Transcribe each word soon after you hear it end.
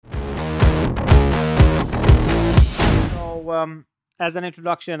as an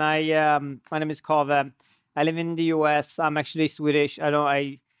introduction, my name is Kaveh. I live in the US. I'm actually Swedish.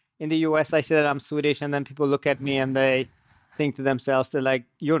 In the US, I say that I'm Swedish, and then people look at me and they think to themselves, they're like,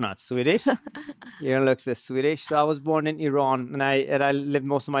 "You're not Swedish. You don't look so Swedish." So I was born in Iran, and I lived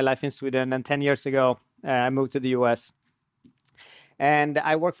most of my life in Sweden. And 10 years ago, I moved to the US. And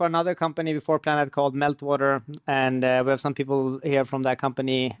I worked for another company before Planhat called Meltwater, and we have some people here from that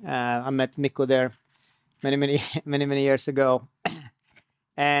company. I met Mikko there many years ago,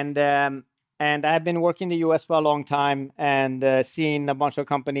 and I've been working in the US for a long time and seen a bunch of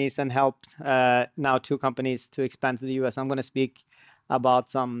companies and helped now 2 companies to expand to the US. I'm going to speak about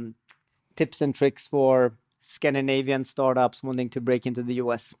some tips and tricks for Scandinavian startups wanting to break into the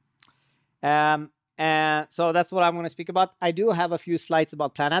US. So that's what I'm going to speak about. I do have a few slides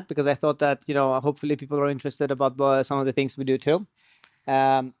about Planhat because I thought that, hopefully people are interested about some of the things we do too.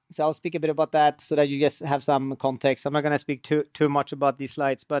 So I'll speak a bit about that so that you just have some context. I'm not going to speak too much about these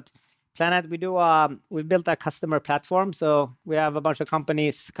slides, but Planhat, we built a customer platform. So we have a bunch of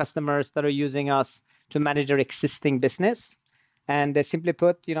customers that are using us to manage their existing business. And simply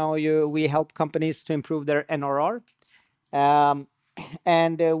put, we help companies to improve their NRR.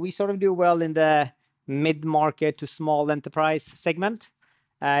 And we sort of do well in the mid-market to small enterprise segment.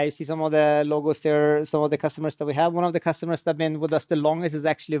 You see some of the logos there, some of the customers that we have. One of the customers that have been with us the longest is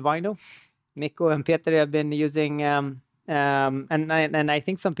actually Vainu. Mikko and Peter have been using, and I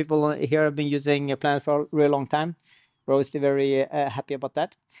think some people here have been using Planhat for a really long time. We're obviously very happy about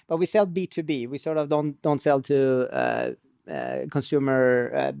that. But we sell B2B. We sort of don't sell to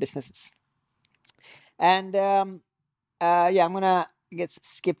consumer businesses. And I'm gonna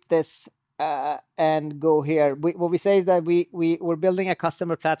skip this and go here. What we say is that we're building a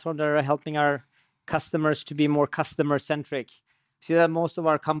customer platform that are helping our customers to be more customer centric. See that most of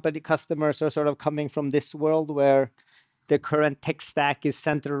our company customers are sort of coming from this world where the current tech stack is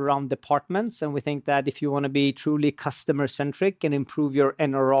centered around departments, and we think that if you want to be truly customer centric and improve your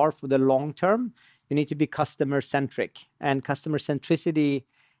NRR for the long term, you need to be customer centric. And customer centricity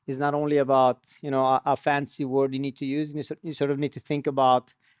is not only about a fancy word you need to use. You sort of need to think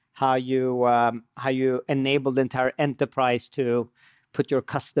about how you enable the entire enterprise to put your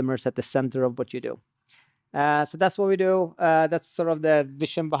customers at the center of what you do. So that's what we do. That's sort of the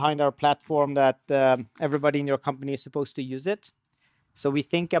vision behind our platform, that everybody in your company is supposed to use it. So we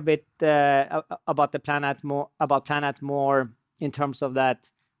think a bit about Planhat more in terms of that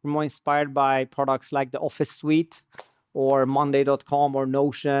we're more inspired by products like the Office Suite or Monday.com or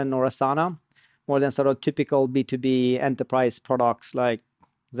Notion or Asana, more than sort of typical B2B enterprise products like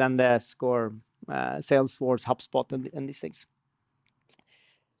Zendesk or Salesforce, HubSpot, and these things.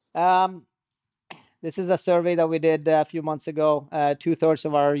 This is a survey that we did a few months ago. 2/3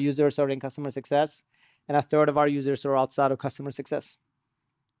 of our users are in customer success, and 1/3 of our users are outside of customer success.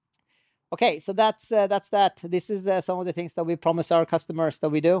 Okay, so that's that. This is some of the things that we promise our customers that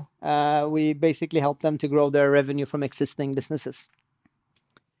we do. We basically help them to grow their revenue from existing businesses.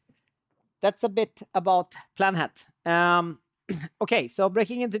 That's a bit about Planhat. Okay, so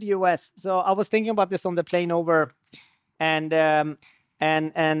breaking into the US. So I was thinking about this on the plane over, and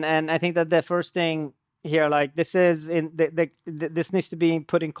I think that the first thing here, like this needs to be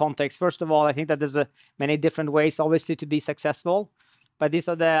put in context. First of all, I think that there's many different ways, obviously, to be successful. But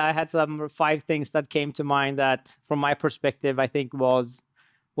I had some 5 things that came to mind that, from my perspective, I think was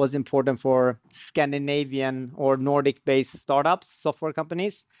important for Scandinavian or Nordic-based startups, software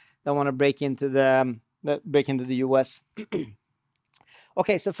companies that want to break into the US.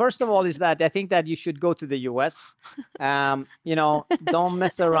 Okay, so first of all is that I think that you should go to the US. Don't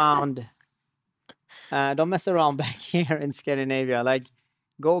mess around. Don't mess around back here in Scandinavia. Like,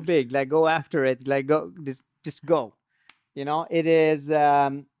 go big. Like, go after it. Like, just go. It's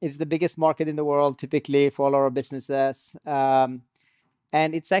the biggest market in the world, typically, for all our businesses. And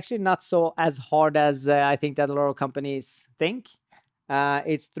it's actually not so as hard as I think that a lot of companies think.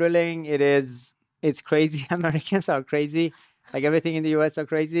 It's thrilling. It's crazy. Americans are crazy. Like, everything in the US are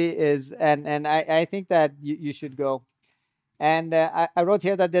crazy. And I think that you should go. And I wrote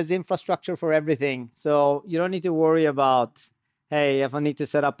here that there's infrastructure for everything. So you don't need to worry about, hey, if I need to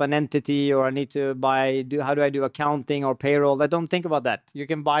set up an entity or I need to how do I do accounting or payroll? I don't think about that. You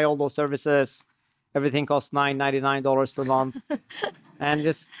can buy all those services. Everything costs $9.99 per month. And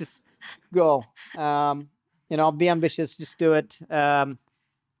just go. Be ambitious. Just do it.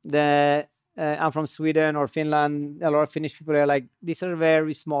 I'm from Sweden or Finland. A lot of Finnish people are like, these are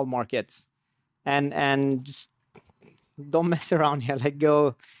very small markets, and just don't mess around here. Like,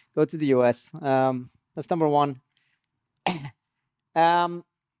 go to the US. That's number one.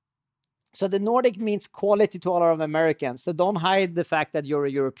 So the Nordic means quality to a lot of Americans. So don't hide the fact that you're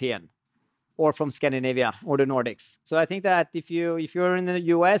a European or from Scandinavia or the Nordics. So I think that if you're in the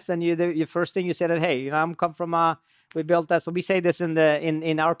US and the first thing you say that, hey, you know, I'm come from we built that. So we say this in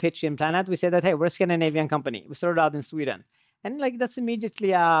our pitch in Planhat. We say that, hey, we're a Scandinavian company. We started out in Sweden, and like that's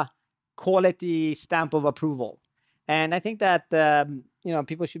immediately a quality stamp of approval. And I think that you know,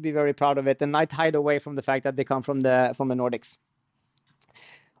 people should be very proud of it and not hide away from the fact that they come from the Nordics.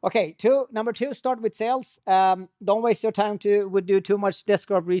 Okay, number two, start with sales. Don't waste your time would do too much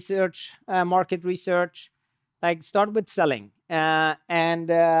desktop research, market research. Like start with selling,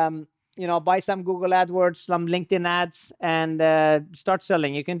 and you know, buy some Google AdWords, some LinkedIn ads, and start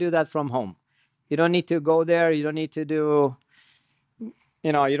selling. You can do that from home. You don't need to go there. You don't need to do,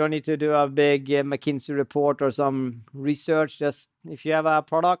 you know, you don't need to do a big McKinsey report or some research. Just if you have a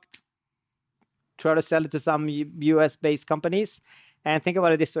product, try to sell it to some US-based companies. And think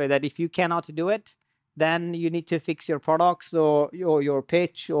about it this way, that if you cannot do it, then you need to fix your products or your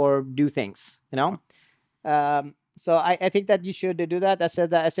pitch or do things, you know? So I think that you should do that. I say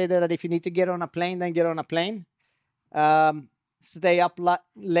that if you need to get on a plane, then get on a plane. Stay up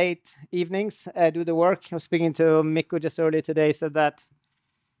late evenings, do the work. I was speaking to Mikko just earlier today, said that,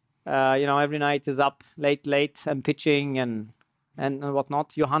 you know, every night is up late and pitching and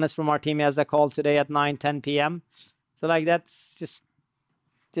whatnot. Johannes from our team has a call today at 9-10 p.m. So like that's just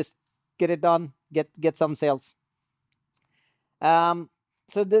get it done, get some sales.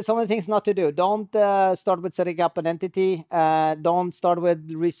 So there's some of the things not to do. Don't start with setting up an entity. Don't start with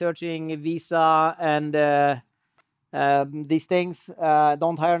researching visa and these things.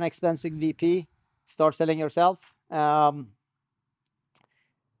 Don't hire an expensive VP. Start selling yourself. Yeah,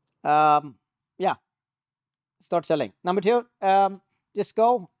 start selling. Number two, just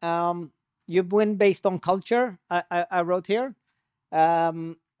go. You win based on culture. I wrote here.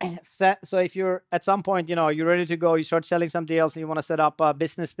 So if you're at some point, you know, you're ready to go, you start selling some deals, and you want to set up a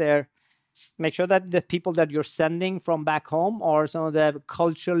business there, make sure that the people that you're sending from back home are some of the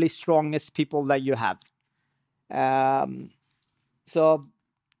culturally strongest people that you have. So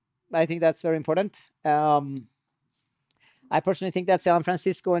I think that's very important. I personally think that San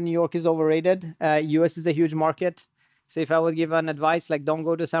Francisco and New York is overrated. US is a huge market. So if I would give an advice, like don't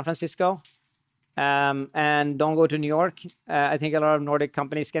go to San Francisco. And don't go to New York. I think a lot of Nordic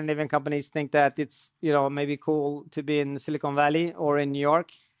companies, Scandinavian companies, think that it's, you know, maybe cool to be in Silicon Valley or in New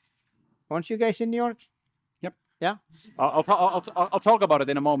York. Aren't you guys in New York? Yep. Yeah. I'll talk about it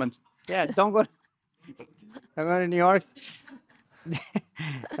in a moment. Yeah. Don't go. Don't go to New York.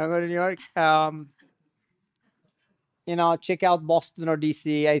 Don't go to New York. You know, check out Boston or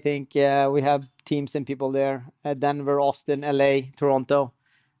DC. I think we have teams and people there. Denver, Austin, LA, Toronto.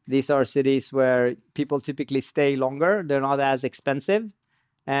 These are cities where people typically stay longer. They're not as expensive.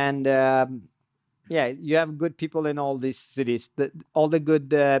 And yeah, you have good people in all these cities. All the good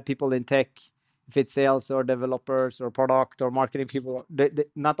people in tech, if it's sales or developers or product or marketing people,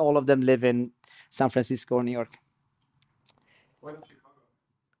 not all of them live in San Francisco or New York. Why not Chicago?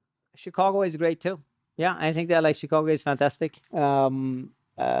 Chicago is great too. Yeah, I think that like Chicago is fantastic. Chicago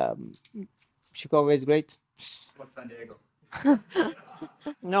is great. What's San Diego?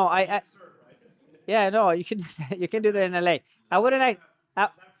 No, yeah, no, you can you can do that in LA. I wouldn't like. San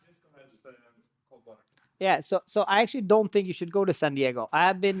Francisco has cold water. Yeah, so I actually don't think you should go to San Diego. I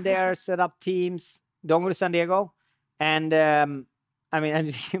have been there, set up teams. Don't go to San Diego. And I mean,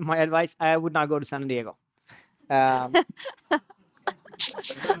 and my advice, I would not go to San Diego. I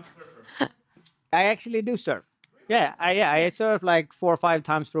actually do surf. Yeah, I surf like 4 or 5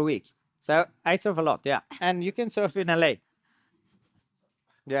 times per week. So I surf a lot, yeah. And you can surf in LA.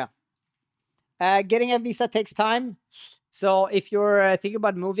 Yeah. Getting a visa takes time. So if you're thinking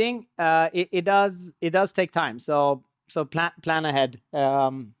about moving, it does take time. So plan ahead.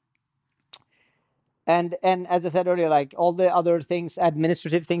 And as I said earlier, like all the other things,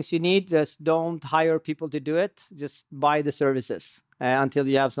 administrative things you need, just don't hire people to do it. Just buy the services until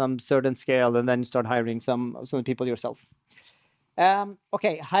you have some certain scale, and then you start hiring some people yourself.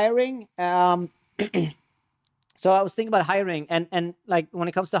 Okay, hiring. So I was thinking about hiring, and like when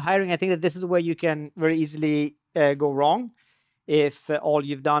it comes to hiring, I think that this is where you can very easily go wrong if all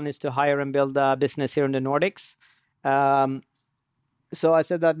you've done is to hire and build a business here in the Nordics. So I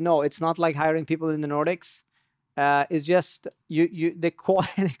said that no, it's not like hiring people in the Nordics. It's just the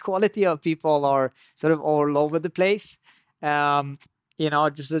quality of people are sort of all over the place. You know,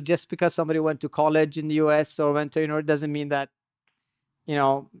 just because somebody went to college in the US or went to, you know, it doesn't mean that, you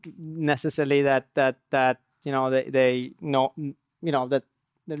know, necessarily that you know they know, you know, that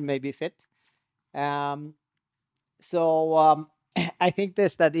may be fit. So I think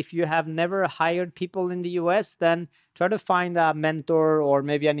that if you have never hired people in the US, then try to find a mentor or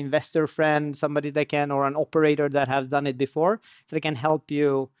maybe an investor friend, somebody that can, or an operator that has done it before, so they can help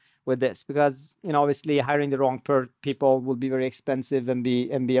you with this. Because obviously hiring the wrong people will be very expensive and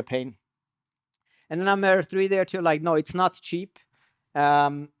be a pain. And then number 3 there too, like no, it's not cheap.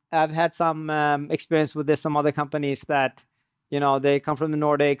 I've had some experience with this, some other companies that they come from the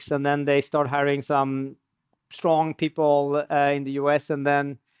Nordics and then they start hiring some strong people in the US, and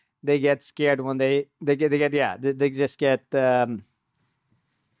then they get scared when they just get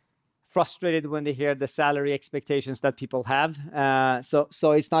frustrated when they hear the salary expectations that people have. So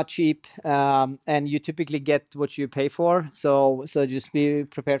it's not cheap, and you typically get what you pay for. So just be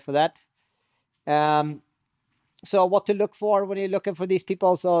prepared for that. So what to look for when you're looking for these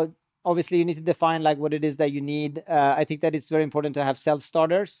people? So obviously you need to define like what it is that you need. I think that it's very important to have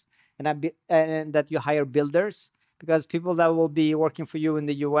self-starters and that you hire builders, because people that will be working for you in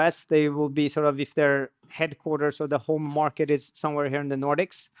the US, they will be sort of, if their headquarters or the home market is somewhere here in the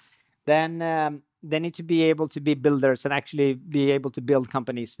Nordics, then they need to be able to be builders and actually be able to build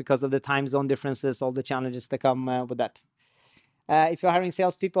companies because of the time zone differences, all the challenges that come with that. If you're hiring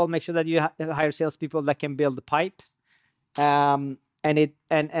salespeople, make sure that you hire salespeople that can build the pipe. And I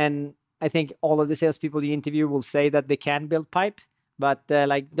think all of the salespeople you interview will say that they can build pipe, but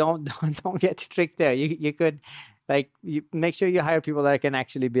like don't get tricked there. You could you make sure you hire people that can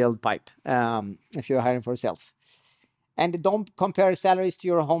actually build pipe if you're hiring for sales. And don't compare salaries to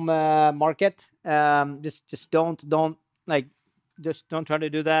your home market. Just don't try to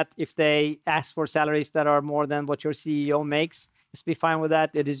do that. If they ask for salaries that are more than what your CEO makes, just be fine with that.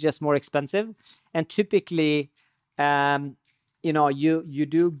 It is just more expensive. And typically, you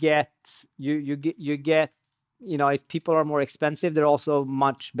get if people are more expensive, they're also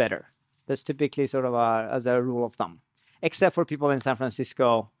much better. That's typically sort of as a rule of thumb, except for people in San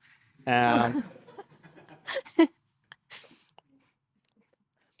Francisco.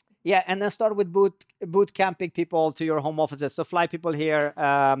 Yeah, and then start with boot camping people to your home offices. So fly people here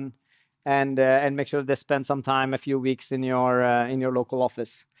and make sure they spend some time, a few weeks in your local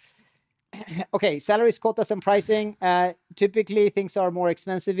office. Okay, salaries, quotas, and pricing. Typically, things are more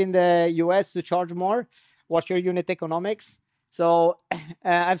expensive in the US to charge more. Watch your unit economics. So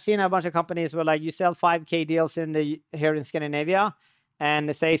I've seen a bunch of companies where like you sell 5K deals here in Scandinavia,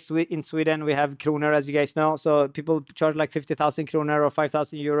 and say in Sweden we have kroner, as you guys know. So people charge like 50,000 kroner or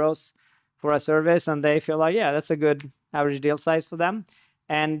 5,000 euros for a service, and they feel like, yeah, that's a good average deal size for them.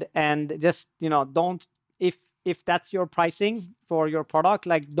 And just don't, if that's your pricing for your product,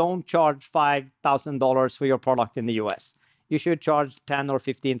 like don't charge $5,000 for your product in the US. You should charge $10,000 or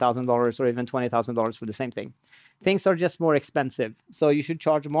 $15,000 or even $20,000 for the same thing. Things are just more expensive, so you should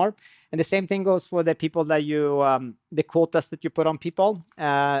charge more. And the same thing goes for the people that the quotas that you put on people.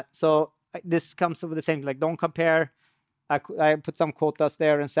 So this comes with the same, like don't compare. I put some quotas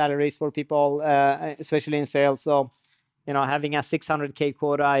there and salaries for people, especially in sales. So, having a 600K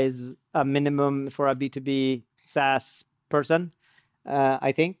quota is a minimum for a B2B SaaS person,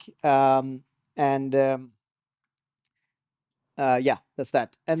 I think. Yeah, that's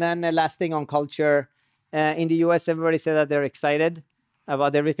that. And then the last thing on culture. In the US, everybody said that they're excited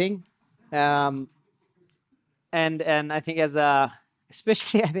about everything. And I think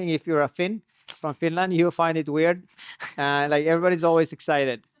especially I think if you're a Finn from Finland, you'll find it weird. Like everybody's always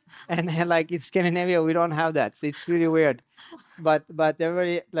excited. And then like in Scandinavia, we don't have that. So it's really weird. But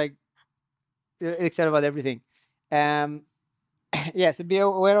everybody like excited about everything. Yeah, so be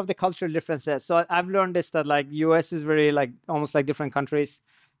aware of the cultural differences. So I've learned this, that like US is very like almost like different countries.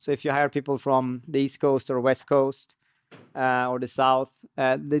 So if you hire people from the East Coast or West Coast or the South,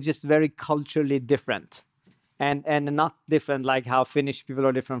 they're just very culturally different, and not different like how Finnish people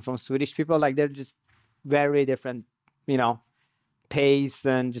are different from Swedish people. Like they're just very different, pace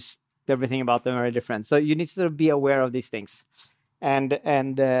and just everything about them are very different. So you need to sort of be aware of these things, and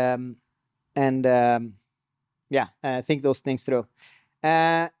think those things through.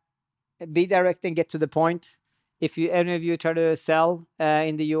 Be direct and get to the point. If any of you try to sell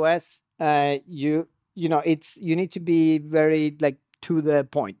in the US, you need to be very like to the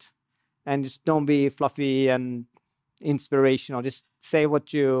point, and just don't be fluffy and inspirational. Just say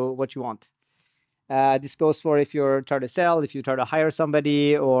what you want. This goes for if you're trying to sell, if you try to hire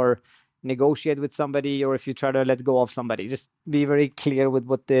somebody or negotiate with somebody, or if you try to let go of somebody. Just be very clear with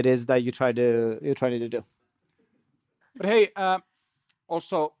what it is that you're trying to do. But hey,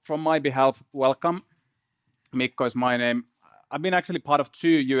 also from my behalf, welcome. Mikko is my name. I've been actually part of 2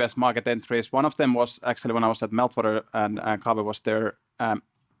 US market entries. One of them was actually when I was at Meltwater and Kaveh was there.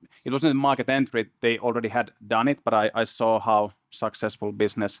 it wasn't a market entry. They already had done it, but I saw how successful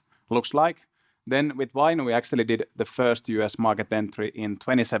business looks like. Then with Vainu, we actually did the first US market entry in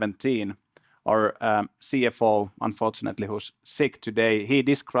 2017. Our CFO, unfortunately, who's sick today, he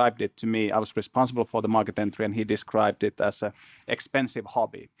described it to me. I was responsible for the market entry, and he described it as an expensive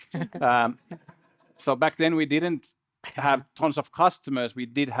hobby. So back then, we didn't have tons of customers. We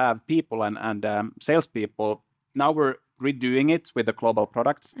did have people and salespeople. Now we're redoing it with the global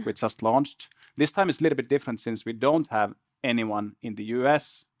product we just launched. This time it's a little bit different since we don't have anyone in the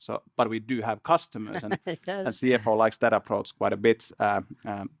US, but we do have customers, and, and CFO likes that approach quite a bit.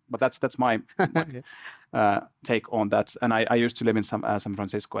 But that's my take on that. And I used to live in San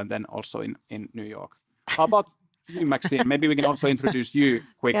Francisco and then also in New York. How about you, Maxine? Maybe we can also introduce you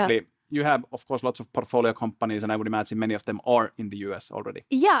quickly. Yeah. You have, of course, lots of portfolio companies, and I would imagine many of them are in the US already.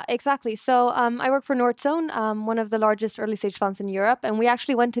 Yeah, exactly. So I work for Nordzone, one of the largest early stage funds in Europe, and we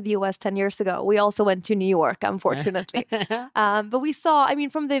actually went to the US 10 years ago. We also went to New York, unfortunately. But we saw, I mean,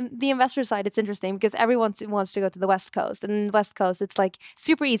 from the investor side, it's interesting because everyone wants to go to the West Coast. And in the West Coast, it's like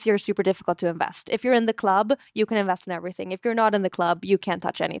super easy or super difficult to invest. If you're in the club, you can invest in everything. If you're not in the club, you can't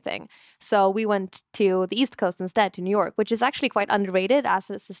touch anything. So we went to the East Coast instead, to New York, which is actually quite underrated as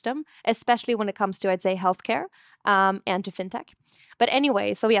a system, especially when it comes to, I'd say, healthcare and to fintech. But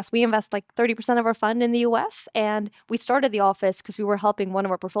anyway, so yes, we invest like 30% of our fund in the US, and we started the office because we were helping one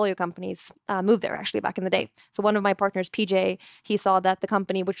of our portfolio companies move there actually back in the day. So one of my partners, PJ, he saw that the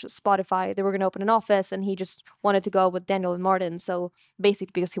company, which was Spotify, they were going to open an office, and he just wanted to go with Daniel and Martin. So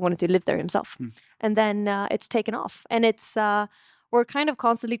basically because he wanted to live there himself. And then it's taken off, and it's... we're kind of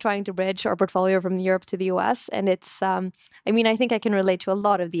constantly trying to bridge our portfolio from Europe to the US. And it's, I mean, I think I can relate to a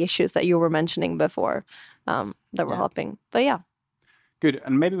lot of the issues that you were mentioning before that we're helping. But yeah. Good.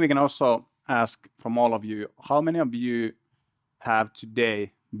 And maybe we can also ask from all of you, how many of you have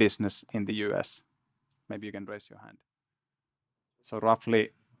today business in the US? Maybe you can raise your hand. So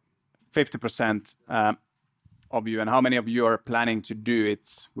roughly 50% of you. And how many of you are planning to do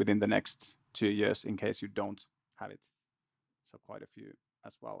it within the next 2 years in case you don't have it? So quite a few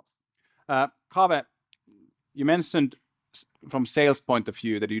as well. Kaveh, you mentioned from sales point of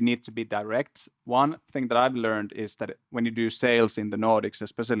view that you need to be direct. One thing that I've learned is that when you do sales in the Nordics,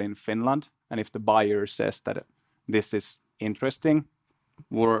 especially in Finland, and if the buyer says that this is interesting,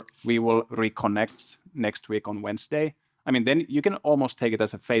 we will reconnect next week on Wednesday. I mean, then you can almost take it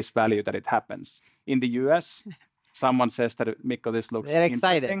as a face value that it happens. In the US, someone says that, Mikko, this looks They're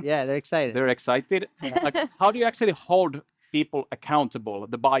excited. interesting. Yeah, they're excited. They're excited. Like, how do you actually hold people accountable,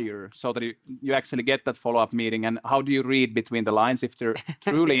 the buyer, so that you actually get that follow-up meeting? And how do you read between the lines if they're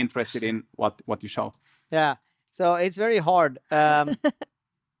truly interested in what you show? Yeah, so it's very hard.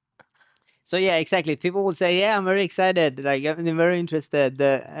 So yeah, exactly. People will say, "Yeah, I'm very excited. Like I'm very interested,"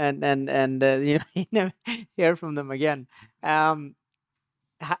 and you know, you never hear from them again.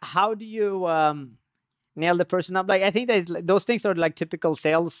 How do you nail the person up? Like I think those things are like typical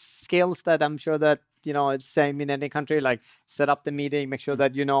sales skills that I'm sure that it's same in any country. Like set up the meeting, make sure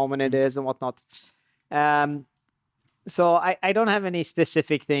that you know when it is and whatnot. So I don't have any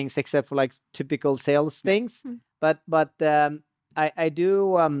specific things except for like typical sales things, but I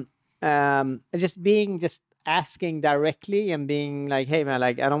do. Just asking directly and being like, hey man,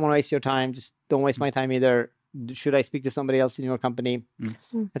 like I don't want to waste your time. Just don't waste my time either. Should I speak to somebody else in your company?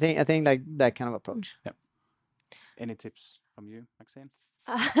 I think like that kind of approach. Yeah. Any tips from you, Maxine?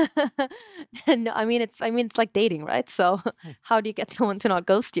 No, I mean it's like dating, right? So how do you get someone to not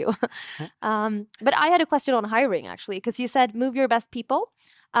ghost you? But I had a question on hiring actually, because you said move your best people,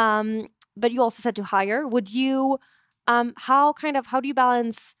 but you also said to hire. Would you how do you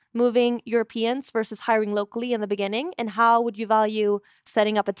balance moving Europeans versus hiring locally in the beginning? And how would you value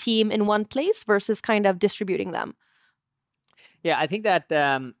setting up a team in one place versus kind of distributing them? Yeah, I think that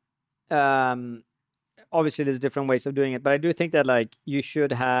obviously there's different ways of doing it, but I do think that like you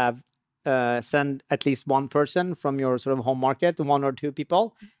should have send at least one person from your sort of home market, 1 or 2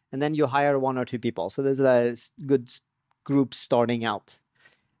 people, and then you hire 1 or 2 people. So there's a good group starting out.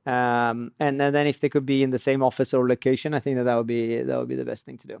 And then if they could be in the same office or location, I think that would be the best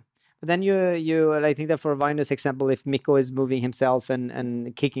thing to do. But then I think that for Vainu's example, if Mikko is moving himself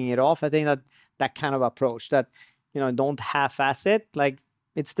and kicking it off, I think that kind of approach that don't half-ass it. Like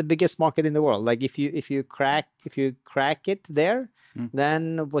it's the biggest market in the world. Like if you crack it there,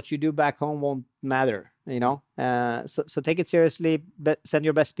 then what you do back home won't matter. So take it seriously. Send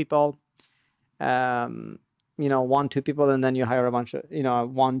your best people. 1, 2 people, and then you hire a bunch of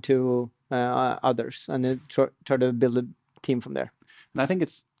 1, 2 others, and then try to build a team from there. And I think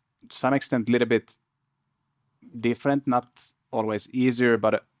it's to some extent a little bit different, not always easier,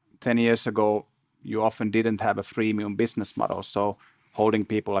 but 10 years ago, you often didn't have a freemium business model. So holding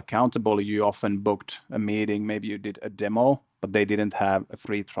people accountable, you often booked a meeting, maybe you did a demo, but they didn't have a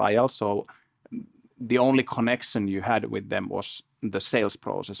free trial. So the only connection you had with them was the sales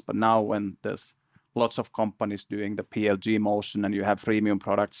process. But now when there's lots of companies doing the PLG motion and you have freemium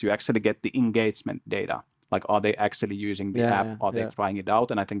products, you actually get the engagement data. Like, are they actually using the app? Are they trying it out?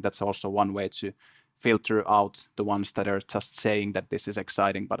 And I think that's also one way to filter out the ones that are just saying that this is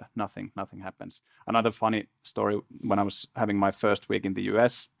exciting, but nothing happens. Another funny story, when I was having my first week in the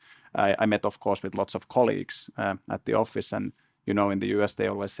US, I met, of course, with lots of colleagues at the office. And, you know, in the US, they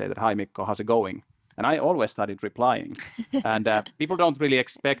always say that, "Hi, Mikko, how's it going?" And I always started replying. And people don't really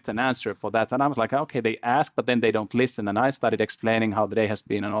expect an answer for that. And I was like, okay, they ask, but then they don't listen. And I started explaining how the day has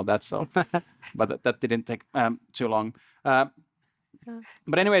been and all that. So, but that didn't take too long.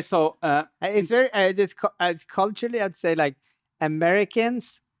 But anyway, so it's very culturally, I'd say, like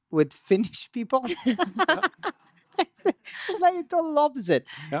Americans with Finnish people. Like total opposite.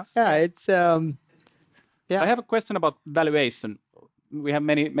 Yeah, it's I have a question about valuation. We have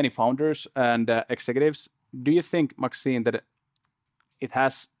many founders and executives. Do you think, Maxine, that it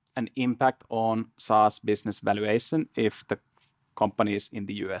has an impact on SaaS business valuation if the company is in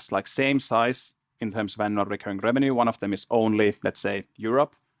the US, like same size in terms of annual recurring revenue? One of them is only, let's say,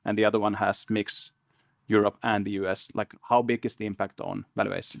 Europe, and the other one has mixed Europe and the US. Like, how big is the impact on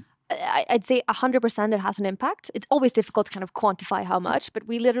valuation? I'd say 100% it has an impact. It's always difficult to kind of quantify how much, but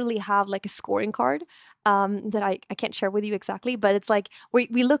we literally have like a scoring card that I can't share with you exactly, but it's like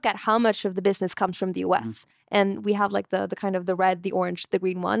we look at how much of the business comes from the US. And we have like the kind of the red, the orange, the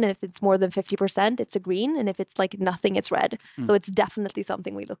green one. And if it's more than 50%, it's a green. And if it's like nothing, it's red. So it's definitely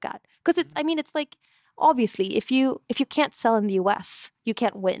something we look at. Because it's like, obviously, if you can't sell in the US, you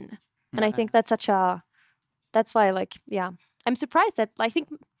can't win. And I think that's why, like, yeah, I'm surprised that I think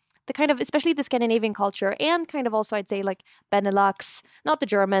the kind of, especially the Scandinavian culture and kind of also I'd say like Benelux, not the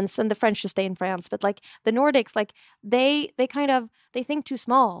Germans and the French just stay in France, but like the Nordics, like they think too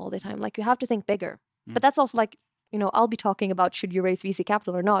small all the time. Like you have to think bigger. But that's also like, you know, I'll be talking about should you raise VC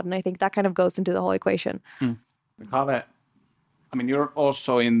capital or not. And I think that kind of goes into the whole equation. Kaveh, I mean, you're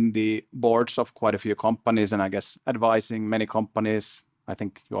also in the boards of quite a few companies and I guess advising many companies. I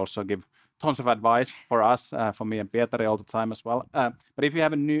think you also give tons of advice for us, for me and Pietari all the time as well. But if you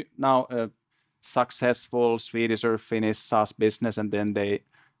have a successful Swedish or Finnish SaaS business and then they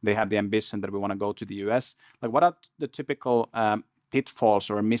have the ambition that we want to go to the US, like what are the typical pitfalls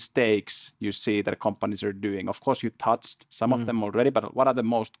or mistakes you see that companies are doing? Of course, you touched some of them already, but what are the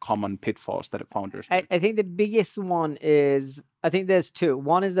most common pitfalls that founders do? I think the biggest one is, I think there's two.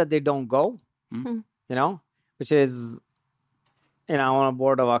 One is that they don't go, you know, which is, you know, I'm on a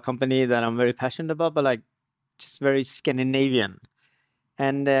board of a company that I'm very passionate about, but like just very Scandinavian.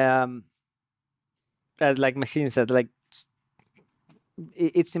 And as like Maxine said, like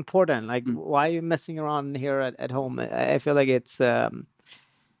it's important. Like, why are you messing around here at home? I feel like it's,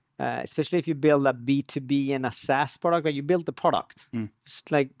 especially if you build a B2B and a SaaS product, like you build the product,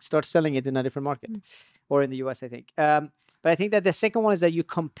 just like start selling it in a different market or in the US, I think. But I think that the second one is that you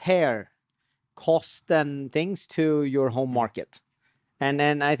compare cost and things to your home market. And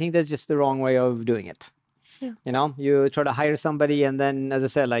then I think that's just the wrong way of doing it. Yeah. You know, you try to hire somebody and then, as I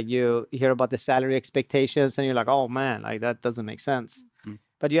said, like you hear about the salary expectations and you're like, oh man, like that doesn't make sense.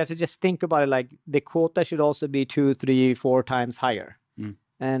 But you have to just think about it, like the quota should also be 2, 3, 4 times higher.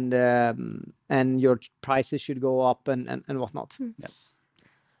 And your prices should go up and whatnot. Yes.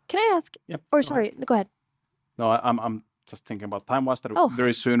 Can I ask? Yep. Or sorry, go ahead. No, I'm just thinking about time-wise that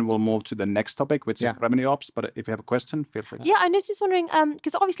very soon we'll move to the next topic, which is revenue ops. But if you have a question, feel free. Yeah, I'm just wondering,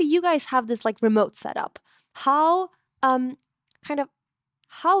 because obviously you guys have this like remote setup. How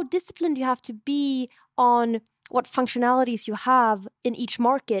how disciplined you have to be on what functionalities you have in each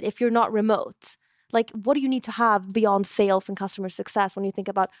market if you're not remote? Like, what do you need to have beyond sales and customer success when you think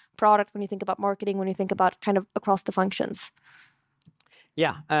about product, when you think about marketing, when you think about kind of across the functions?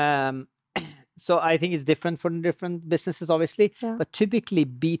 Yeah. So I think it's different for different businesses, obviously. Yeah. But typically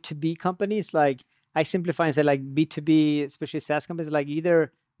B2B companies, like I simplify and say like B2B, especially SaaS companies, like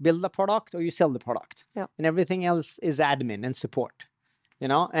either build a product or you sell the product. Yeah. And everything else is admin and support. You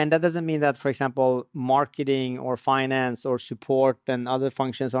know, and that doesn't mean that, for example, marketing or finance or support and other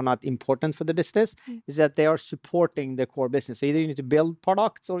functions are not important for the business. Is that they are supporting the core business. So either you need to build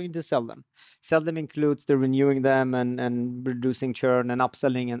products or you need to sell them. Sell them includes the renewing them and reducing churn and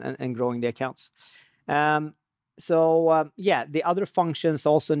upselling and growing the accounts. The other functions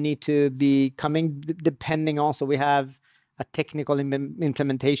also need to be coming depending also. We have a technical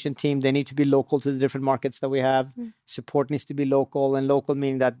implementation team. They need to be local to the different markets that we have. Support needs to be local, and local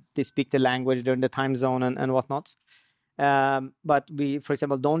meaning that they speak the language during the time zone and whatnot. But we, for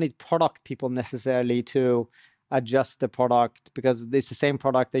example, don't need product people necessarily to adjust the product, because it's the same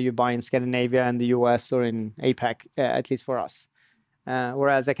product that you buy in Scandinavia and the US or in APAC, at least for us.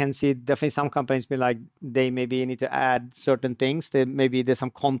 Whereas I can see definitely some companies be like, they maybe need to add certain things. Maybe there's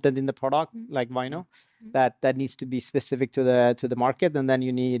some content in the product, like Vainu, that needs to be specific to the market, and then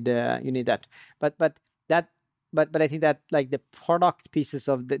you need that. But I think that like the product pieces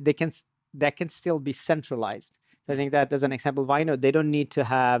of that can still be centralized. I think that as an example, Vainu, they don't need to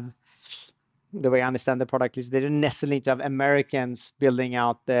have, the way I understand the product is, they don't necessarily need to have Americans building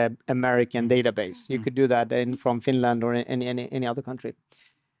out the American database. You could do that from Finland or any other country.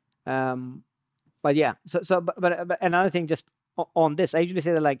 But yeah, but another thing just on this, I usually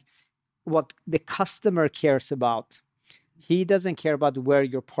say that like what the customer cares about, he doesn't care about where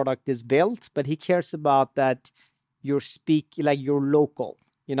your product is built, but he cares about that you're local.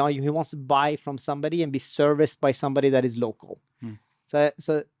 You know, he wants to buy from somebody and be serviced by somebody that is local. So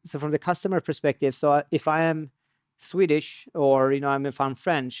from the customer perspective, so if I am Swedish or, if I'm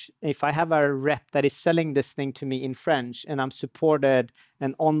French, if I have a rep that is selling this thing to me in French, and I'm supported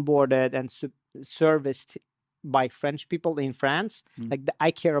and onboarded and serviced by French people in France,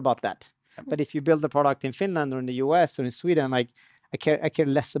 I care about that. But if you build a product in Finland or in the US or in Sweden, like I care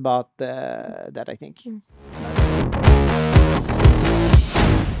less about that, I think.